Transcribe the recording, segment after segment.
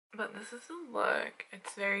but this is the look.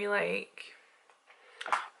 It's very like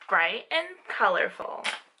bright and colorful.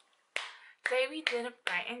 Today we did a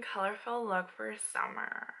bright and colorful look for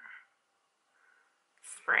summer,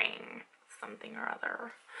 spring, something or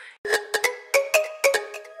other.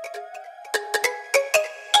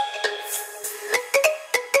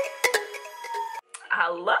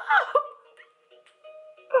 Hello.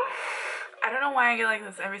 I don't know why I get like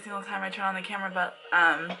this every single time I turn on the camera, but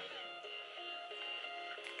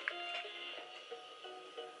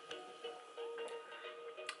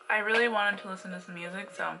I really wanted to listen to some music,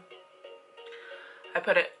 so I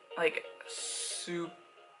put it like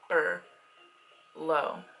super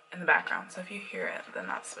low in the background. So if you hear it, then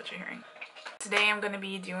that's what you're hearing. Today I'm going to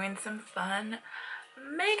be doing some fun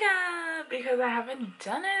makeup because I haven't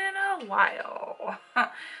done it in a while.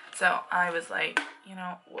 So I was like, you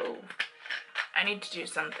know, whoa, I need to do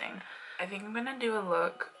something. I think I'm going to do a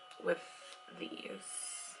look with these.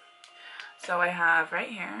 So I have right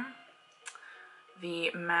here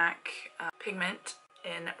the MAC pigment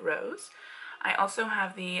in Rose. I also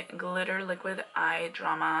have the glitter liquid eye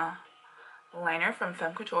drama liner from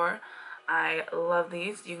Femme Couture. I love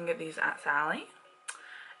these. You can get these at Sally.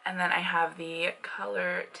 And then I have the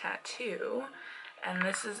color tattoo, and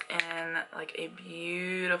this is in like a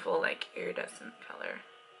beautiful like iridescent color.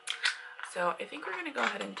 So I think we're gonna go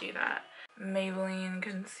ahead and do that. Maybelline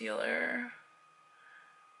concealer,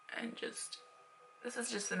 and just, this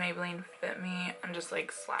is just the Maybelline Fit Me. I'm just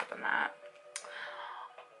like slapping that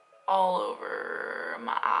all over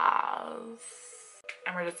my eyes.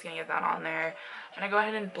 And we're just gonna get that on there. I'm gonna go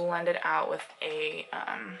ahead and blend it out with a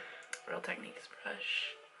Real Techniques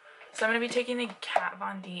brush. So I'm gonna be taking the Kat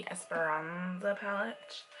Von D Esperanza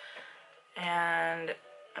palette, and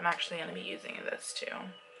I'm actually gonna be using this too.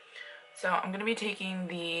 So I'm gonna be taking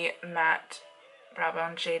the matte brow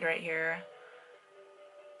bone shade right here.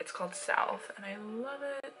 It's called South, and I love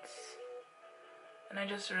it. And I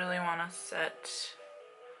just really want to set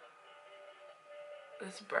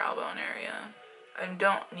this brow bone area. I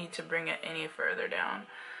don't need to bring it any further down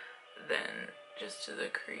than just to the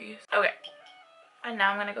crease. Okay, and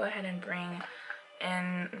now I'm gonna go ahead and bring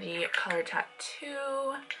in the color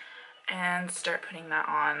tattoo and start putting that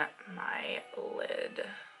on my lid.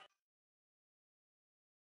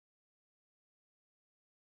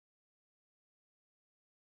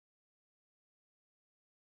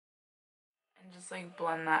 And just like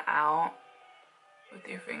blend that out with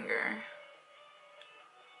your finger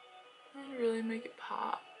and really make it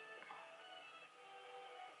pop.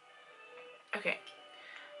 Okay,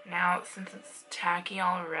 now since it's tacky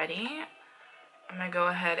already, I'm gonna go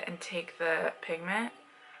ahead and take the pigment.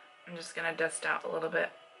 I'm just gonna dust out a little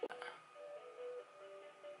bit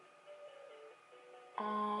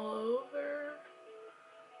all over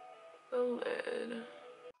the lid.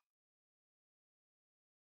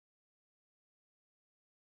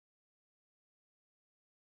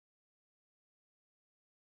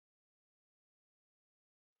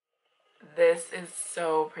 This is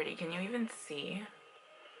so pretty. Can you even see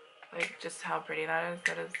like just how pretty that is?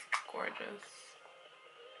 That is gorgeous.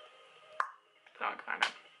 Put on kind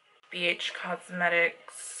of BH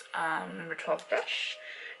Cosmetics number 12 brush,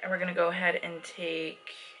 and we're gonna go ahead and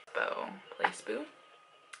take Place Boo.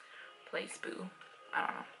 I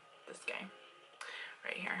don't know, this guy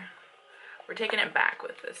right here. We're taking it back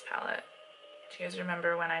with this palette. Do you guys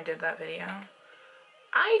remember when I did that video?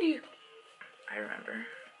 I do. I remember.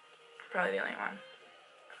 Probably the only one.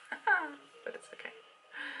 But it's okay.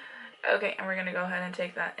 Okay, and we're gonna go ahead and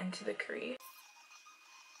take that into the crease.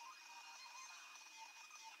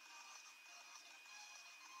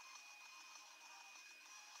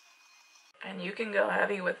 And you can go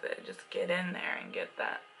heavy with it. Just get in there and get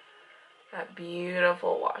that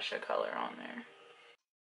beautiful wash of color on there.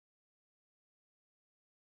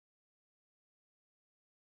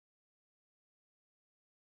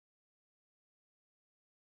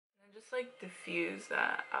 And just like diffuse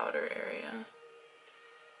that outer area.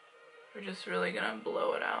 We're just really gonna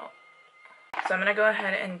blow it out. So I'm gonna go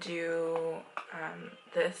ahead and do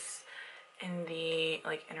this in the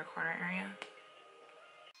like inner corner area.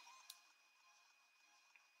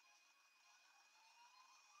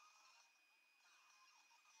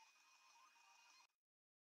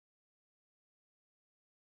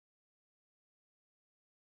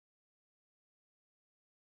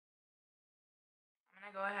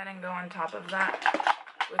 I'm gonna go ahead and go on top of that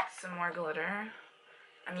with some more glitter.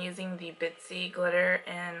 I'm using the Bitsy glitter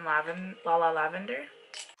in Lala Lavender.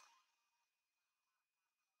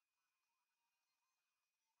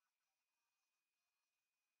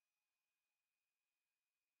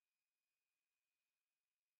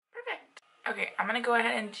 Perfect. Okay, I'm gonna go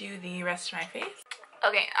ahead and do the rest of my face.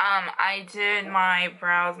 Okay, I did my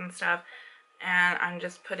brows and stuff, and I'm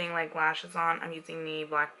just putting like lashes on. I'm using the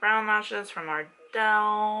black brown lashes from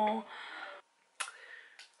Ardell.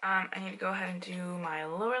 I need to go ahead and do my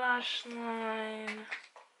lower lash line.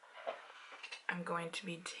 I'm going to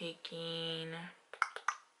be taking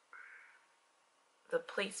the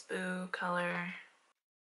Place Boo color.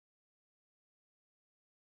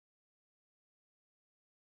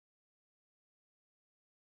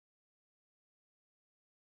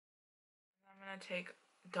 I'm gonna take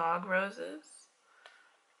Dog Roses,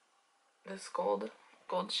 this gold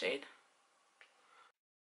shade.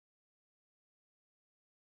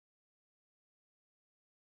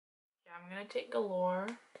 Yeah, I'm gonna take Galore.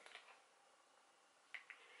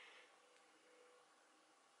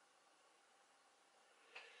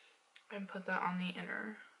 And put that on the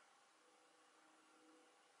inner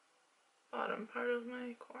bottom part of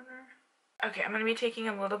my corner. Okay, I'm gonna be taking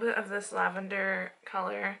a little bit of this lavender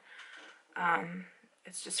color.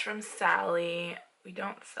 It's just from Sally. We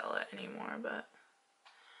don't sell it anymore, but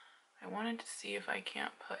I wanted to see if I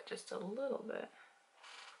can't put just a little bit.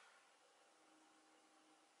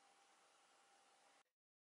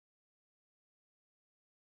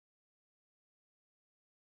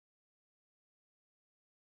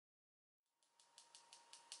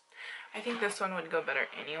 I think this one would go better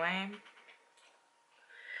anyway.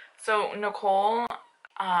 So Nicole,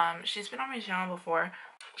 she's been on my channel before.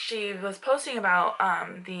 She was posting about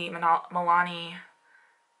the Milani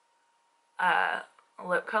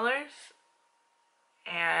lip colors,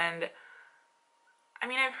 and I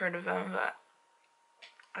mean, I've heard of them, but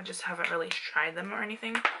I just haven't really tried them or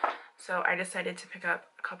anything. So I decided to pick up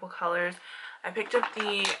a couple colors. I picked up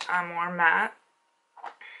the more matte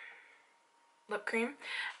lip cream,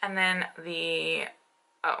 and then the,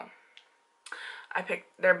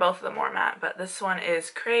 they're both the more matte, but this one is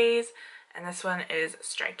Craze and this one is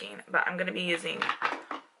Striking, but I'm gonna be using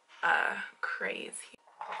Craze.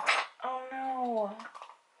 Oh no,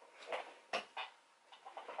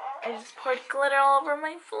 I just poured glitter all over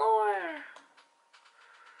my floor.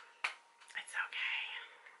 It's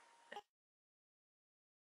okay.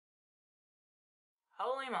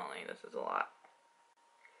 Holy moly, this is a lot.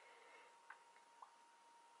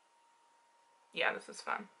 Yeah, this is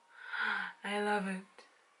fun. I love it.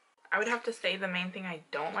 I would have to say the main thing I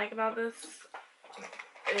don't like about this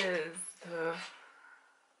is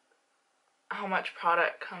how much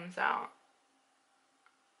product comes out.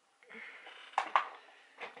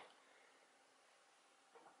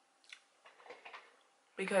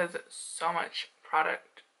 Because so much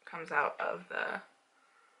product comes out of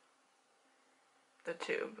the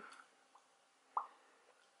tube.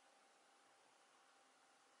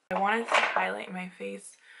 I wanted to highlight my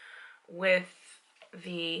face with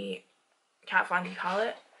the Kat Von D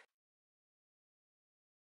palette.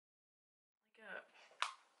 Like a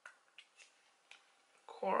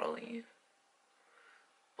corally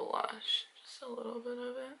blush. Just a little bit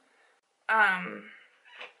of it.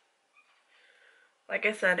 Like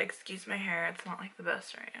I said, excuse my hair. It's not like the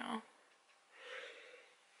best right now.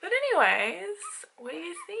 But anyways, what do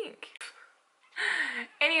you think?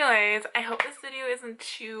 Anyways, I hope this video isn't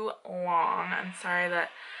too long. I'm sorry that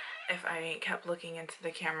if I kept looking into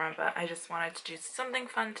the camera, but I just wanted to do something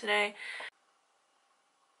fun today.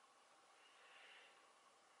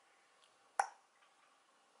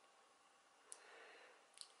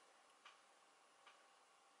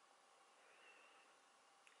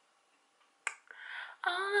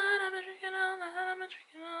 All that I've been drinking, all that I've been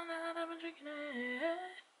drinking, all that I've been drinking it.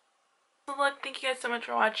 So look, thank you guys so much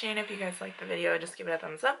for watching. If you guys liked the video, just give it a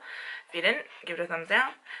thumbs up. If you didn't, give it a thumbs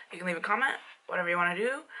down. You can leave a comment, whatever you want to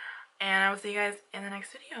do. And I will see you guys in the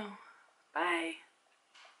next video. Bye.